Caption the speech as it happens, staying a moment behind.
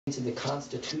to the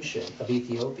constitution of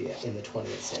Ethiopia in the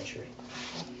 20th century.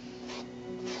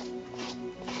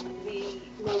 The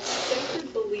most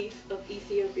sacred belief of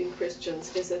Ethiopian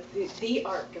Christians is that the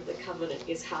Ark of the Covenant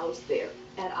is housed there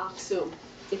at Aksum.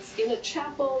 It's in a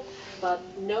chapel, but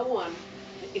no one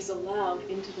is allowed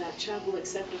into that chapel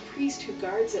except a priest who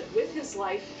guards it with his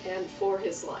life and for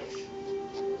his life.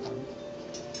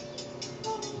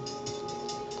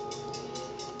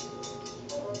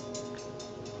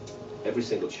 Every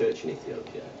single church in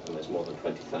Ethiopia, and there's more than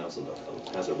 20,000 of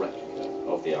them, has a replica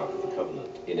of the Ark of the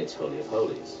Covenant in its Holy of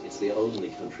Holies. It's the only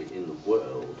country in the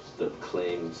world that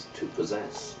claims to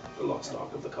possess the lost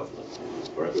Ark of the Covenant.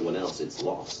 For everyone else, it's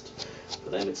lost.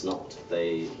 For them, it's not.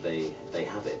 They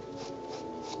have it.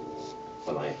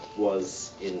 When I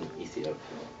was in Ethiopia,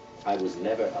 I was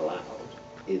never allowed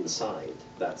inside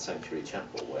that sanctuary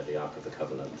chapel where the Ark of the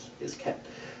Covenant is kept.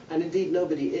 And indeed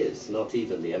nobody is, not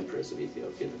even the emperors of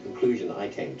Ethiopia. The conclusion I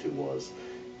came to was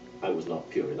I was not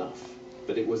pure enough.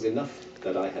 But it was enough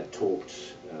that I had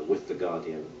talked with the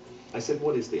guardian. I said,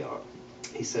 what is the Ark?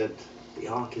 He said, the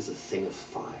Ark is a thing of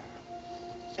fire.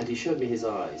 And he showed me his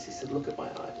eyes. He said, look at my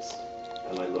eyes.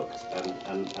 And I looked,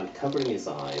 and covering his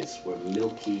eyes were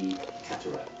milky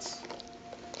cataracts.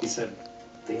 He said,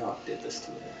 the Ark did this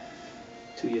to me.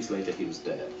 2 years later, he was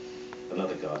dead.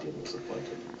 Another guardian was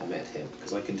appointed. I met him,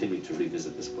 because I continued to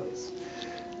revisit this place.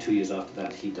 2 years after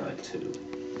that, he died too.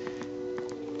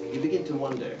 You begin to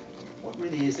wonder, what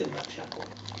really is in that chapel?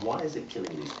 Why is it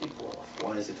killing these people off?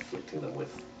 Why is it afflicting them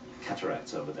with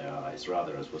cataracts over their eyes,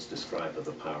 rather as was described of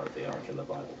the power of the Ark in the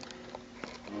Bible?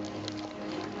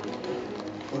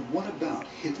 But what about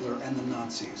Hitler and the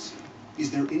Nazis? Is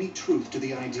there any truth to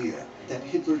the idea that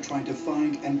Hitler tried to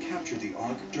find and capture the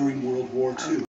Ark during World War II?